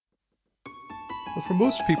Well, for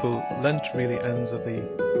most people, Lent really ends at the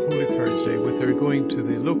Holy Thursday with their going to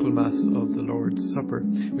the local Mass of the Lord's Supper,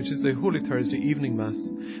 which is the Holy Thursday evening Mass.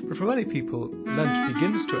 But for many people, Lent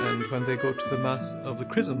begins to end when they go to the Mass of the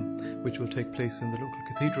Chrism, which will take place in the local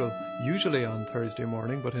cathedral, usually on Thursday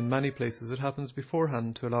morning, but in many places it happens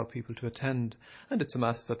beforehand to allow people to attend. And it's a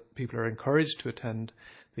Mass that people are encouraged to attend.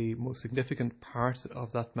 The most significant part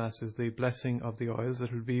of that Mass is the blessing of the oils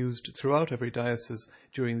that will be used throughout every diocese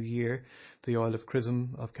during the year, the oil of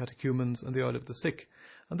chrism, of catechumens, and the oil of the sick.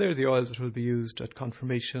 And they're the oils that will be used at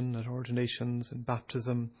confirmation, at ordinations, in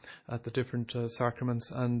baptism, at the different sacraments,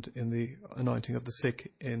 and in the anointing of the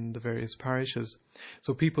sick in the various parishes.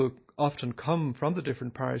 So people often come from the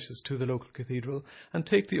different parishes to the local cathedral and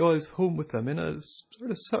take the oils home with them in a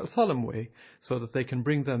sort of solemn way, so that they can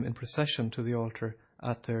bring them in procession to the altar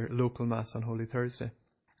at their local Mass on Holy Thursday.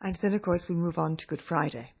 And then, of course, we move on to Good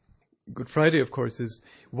Friday. Good Friday, of course, is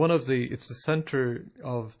it's the centre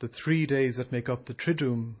of the 3 days that make up the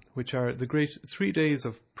Triduum, which are the great 3 days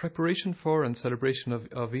of preparation for and celebration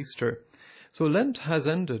of Easter. So Lent has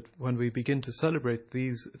ended when we begin to celebrate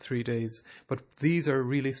these 3 days, but these are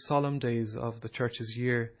really solemn days of the Church's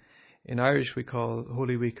year. In Irish we call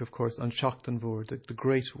Holy Week, of course, An Seachtain Mhór, the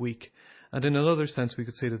Great Week. And in another sense we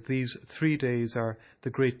could say that these 3 days are the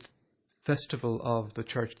great festival of the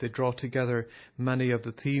Church. They draw together many of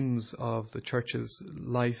the themes of the Church's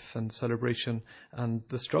life and celebration, and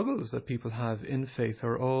the struggles that people have in faith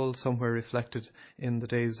are all somewhere reflected in the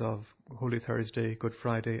days of Holy Thursday, Good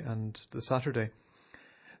Friday and the Saturday.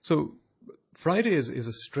 So Friday is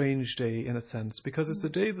a strange day in a sense, because it's the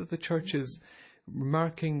day that the Church is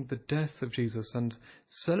marking the death of Jesus and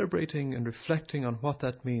celebrating and reflecting on what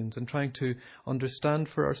that means and trying to understand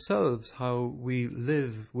for ourselves how we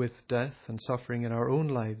live with death and suffering in our own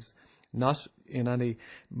lives, not in any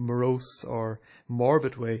morose or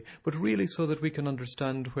morbid way, but really so that we can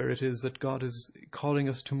understand where it is that God is calling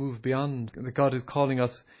us to move beyond, that God is calling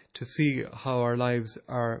us to see how our lives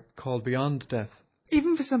are called beyond death.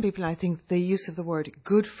 Even for some people, I think the use of the word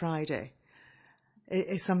Good Friday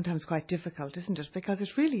is sometimes quite difficult, isn't it? Because it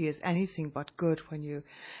really is anything but good when you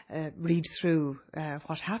read through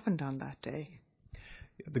what happened on that day.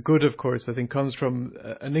 The good, of course, I think comes from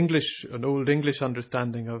an old English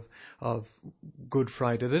understanding of Good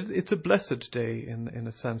Friday. It's a blessed day in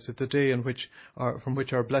a sense. It's a day from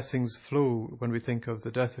which our blessings flow when we think of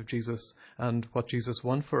the death of Jesus and what Jesus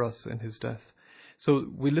won for us in his death. So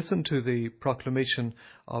we listen to the proclamation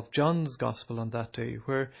of John's Gospel on that day,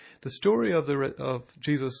 where the story of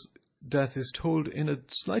Jesus' death is told in a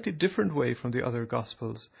slightly different way from the other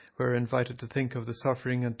Gospels. We're invited to think of the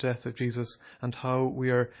suffering and death of Jesus and how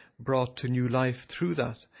we are brought to new life through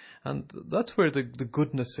that. And that's where the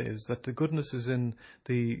goodness is, that the goodness is in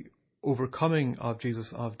the overcoming of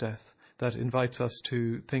Jesus of death, that invites us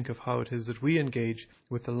to think of how it is that we engage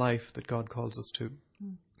with the life that God calls us to.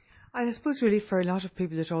 And I suppose really for a lot of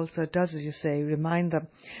people it also does, as you say, remind them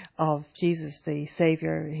of Jesus the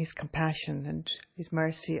Saviour, his compassion and his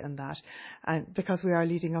mercy and that, and because we are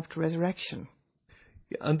leading up to resurrection.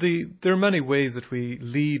 And there are many ways that we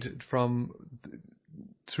lead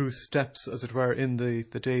through steps, as it were, in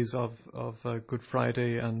the days of Good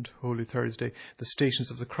Friday and Holy Thursday. The Stations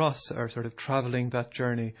of the Cross are sort of travelling that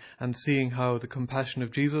journey and seeing how the compassion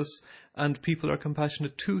of Jesus and people are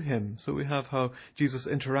compassionate to him. So we have how Jesus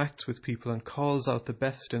interacts with people and calls out the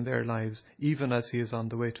best in their lives, even as he is on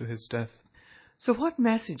the way to his death. So what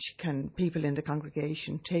message can people in the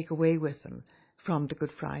congregation take away with them from the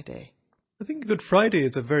Good Friday? I think Good Friday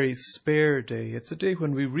is a very spare day. It's a day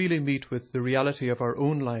when we really meet with the reality of our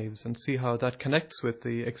own lives and see how that connects with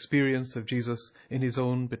the experience of Jesus in his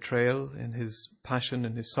own betrayal, in his passion,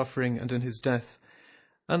 in his suffering, and in his death.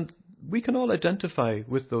 And we can all identify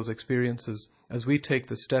with those experiences as we take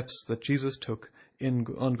the steps that Jesus took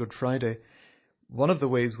on Good Friday. One of the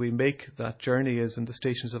ways we make that journey is in the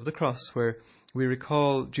Stations of the Cross, where we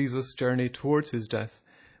recall Jesus' journey towards his death.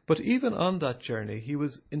 But even on that journey, he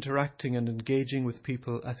was interacting and engaging with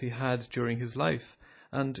people as he had during his life.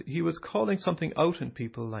 And he was calling something out in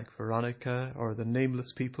people like Veronica, or the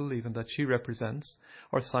nameless people even that she represents,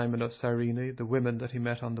 or Simon of Cyrene, the women that he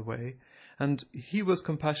met on the way. And he was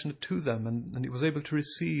compassionate to them, and he was able to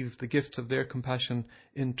receive the gifts of their compassion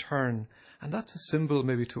in turn. And that's a symbol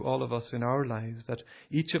maybe to all of us in our lives, that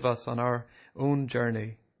each of us on our own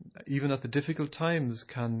journey, even at the difficult times,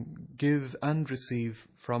 can give and receive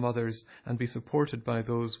from others and be supported by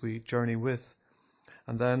those we journey with.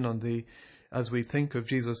 And then as we think of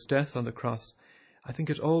Jesus' death on the cross, I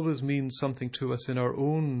think it always means something to us in our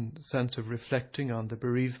own sense of reflecting on the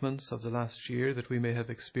bereavements of the last year that we may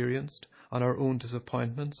have experienced, on our own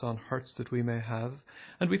disappointments, on hurts that we may have.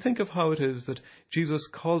 And we think of how it is that Jesus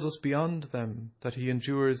calls us beyond them, that he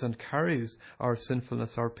endures and carries our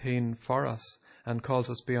sinfulness, our pain for us, and calls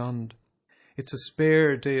us beyond. It's a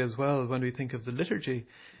spare day as well when we think of the liturgy,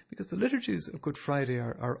 because the liturgies of Good Friday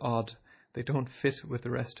are odd. They don't fit with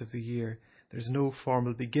the rest of the year. There's no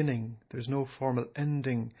formal beginning. There's no formal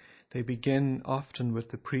ending. They begin often with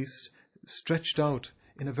the priest stretched out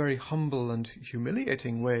in a very humble and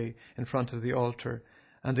humiliating way in front of the altar,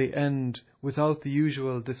 and they end without the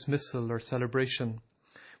usual dismissal or celebration.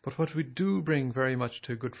 But what we do bring very much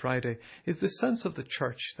to Good Friday is this sense of the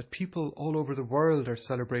church, that people all over the world are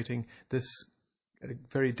celebrating this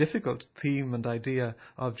very difficult theme and idea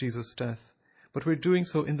of Jesus' death. But we're doing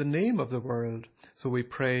so in the name of the world. So we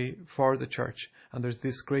pray for the church, and there's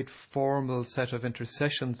this great formal set of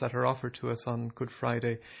intercessions that are offered to us on Good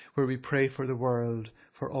Friday, where we pray for the world,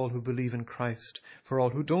 for all who believe in Christ, for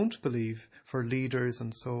all who don't believe, for leaders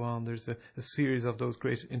and so on. There's a series of those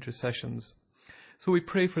great intercessions. So we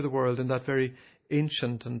pray for the world in that very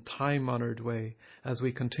ancient and time-honoured way as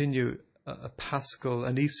we continue a Paschal,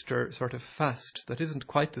 an Easter sort of fast that isn't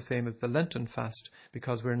quite the same as the Lenten fast,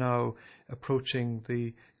 because we're now approaching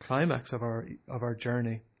the climax of our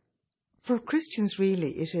journey. For Christians,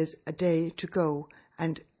 really, it is a day to go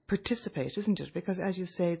and participate, isn't it? Because, as you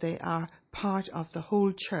say, they are part of the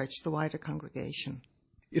whole church, the wider congregation.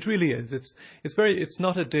 It really is. It's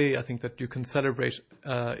not a day, I think, that you can celebrate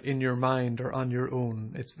in your mind or on your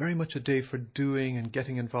own. It's very much a day for doing and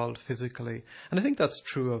getting involved physically. And I think that's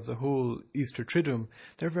true of the whole Easter Triduum.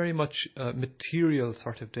 They're very much material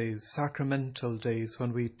sort of days, sacramental days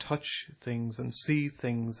when we touch things and see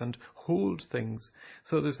things and hold things.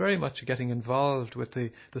 So there's very much getting involved with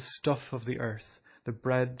the stuff of the earth. The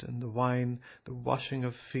bread and the wine, the washing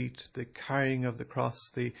of feet, the carrying of the cross,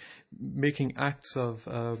 the making acts of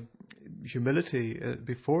humility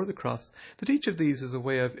before the cross, that each of these is a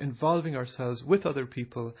way of involving ourselves with other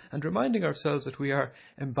people and reminding ourselves that we are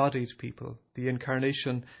embodied people. The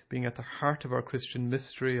incarnation, being at the heart of our Christian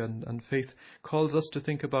mystery and faith, calls us to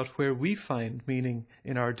think about where we find meaning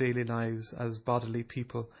in our daily lives as bodily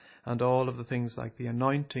people, and all of the things like the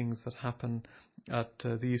anointings that happen at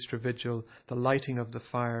the Easter Vigil, the lighting of the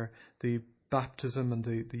fire, the baptism and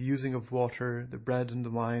the using of water, the bread and the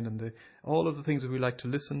wine, and all of the things that we like to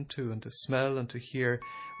listen to and to smell and to hear,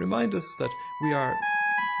 remind us that we are,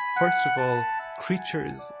 first of all,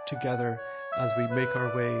 creatures together as we make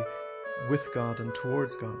our way with God and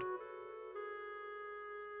towards God.